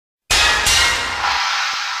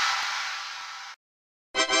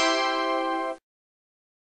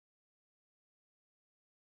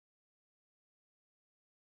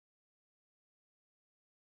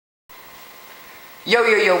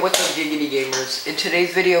Yo, what's up, Giggity Gamers? In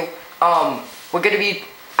today's video, I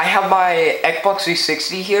have my Xbox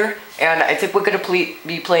 360 here, and I think we're gonna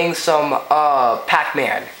be playing some,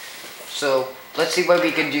 Pac-Man. So, let's see what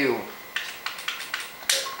we can do.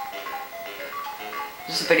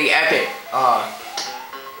 This is pretty epic.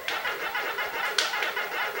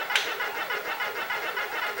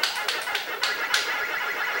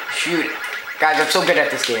 Shoot. Guys, I'm so good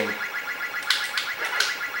at this game.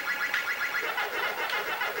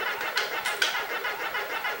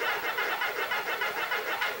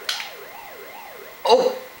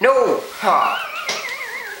 Oh, no! Huh.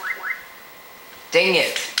 Dang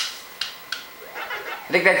it.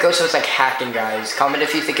 I think that ghost was like hacking, guys. Comment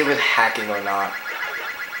if you think it was hacking or not.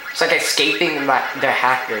 It's like escaping the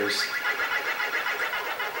hackers.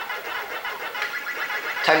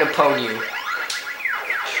 Time to pwn you.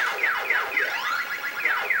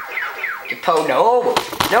 You pwn, no!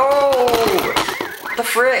 No! What the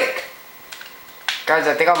frick? Guys,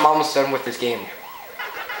 I think I'm almost done with this game.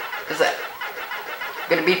 Is that?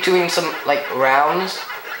 I'm gonna be doing some like rounds.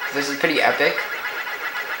 This is pretty epic.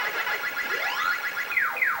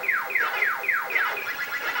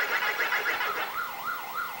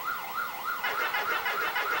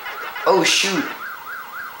 Oh shoot!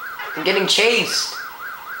 I'm getting chased.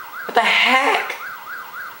 What the heck?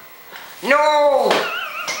 No!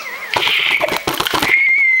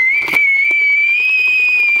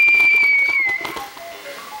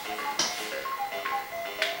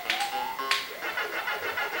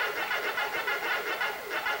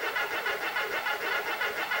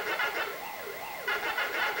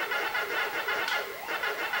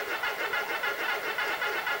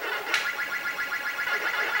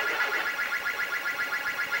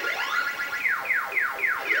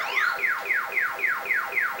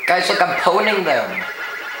 Guys, look, I'm pwning them.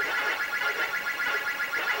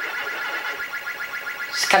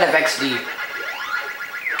 It's kind of XD.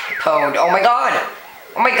 Pwned. Oh my god!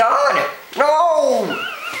 Oh my god! No!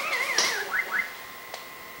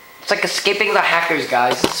 It's like escaping the hackers,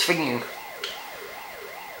 guys. It's freaking.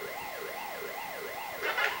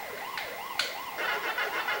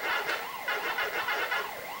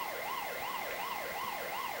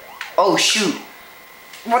 Oh shoot!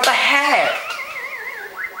 What the heck?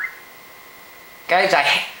 Guys,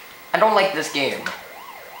 I don't like this game.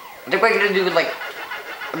 I think we're gonna do like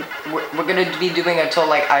we're gonna be doing it until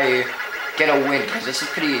like I get a win, because this is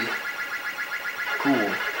pretty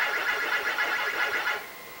cool.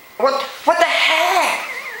 What the heck?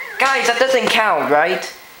 Guys, that doesn't count, right?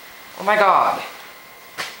 Oh my god.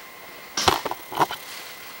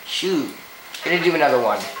 Shoot. Gonna do another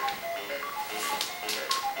one.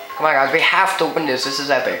 Come on, guys, we have to win this. This is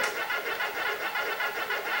epic.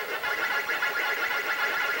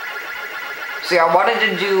 See, I wanted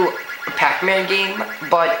to do a Pac-Man game,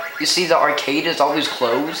 but you see the arcade is always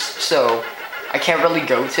closed, so I can't really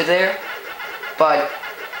go to there. But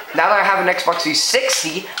now that I have an Xbox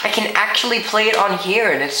 360, I can actually play it on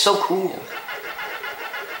here, and it's so cool.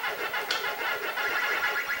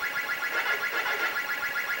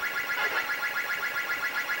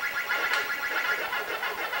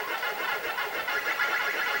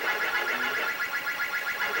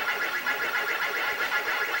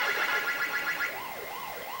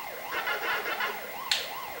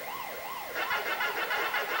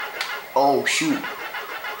 Oh shoot.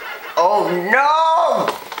 Oh no!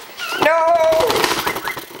 No!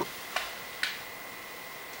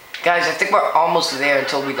 Guys, I think we're almost there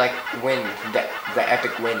until we like win the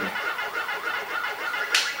epic win.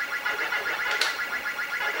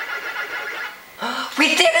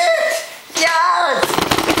 We did it! Yes!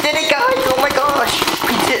 We did it, guys! Oh my gosh!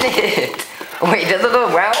 We did it! Wait, does it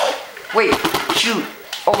go around? Wait, shoot.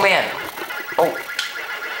 Oh man. Oh.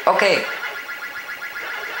 Okay.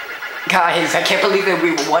 Guys, I can't believe that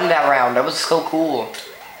we won that round. That was so cool.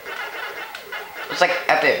 It was like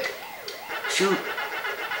epic. Shoot.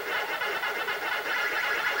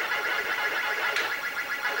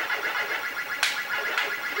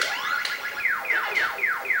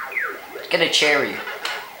 Let's get a cherry.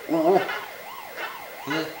 Ooh.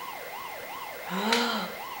 Oh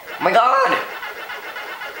my god!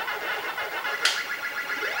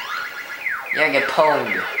 Yeah, I get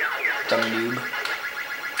pwned. Dumb noob.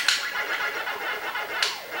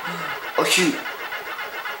 Oh shoot.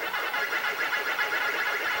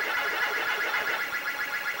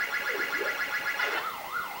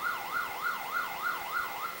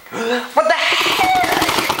 What the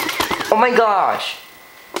heck? Oh my gosh.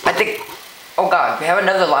 I think, oh god, we have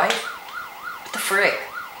another life? What the frick?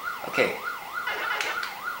 Okay.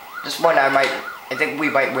 This one I think we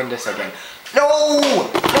might win this again. No!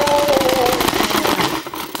 No!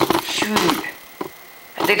 shoot.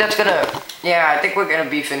 I think that's gonna, yeah, I think we're gonna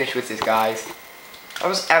be finished with this, guys. That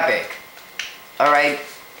was epic. Alright,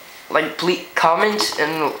 like, please comment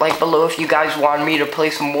and like below if you guys want me to play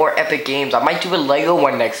some more epic games. I might do a Lego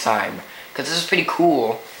one next time, because this is pretty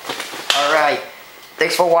cool. Alright,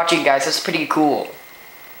 thanks for watching, guys. This is pretty cool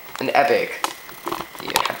and epic.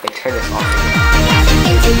 Yeah, I turn this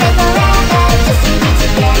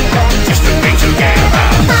off.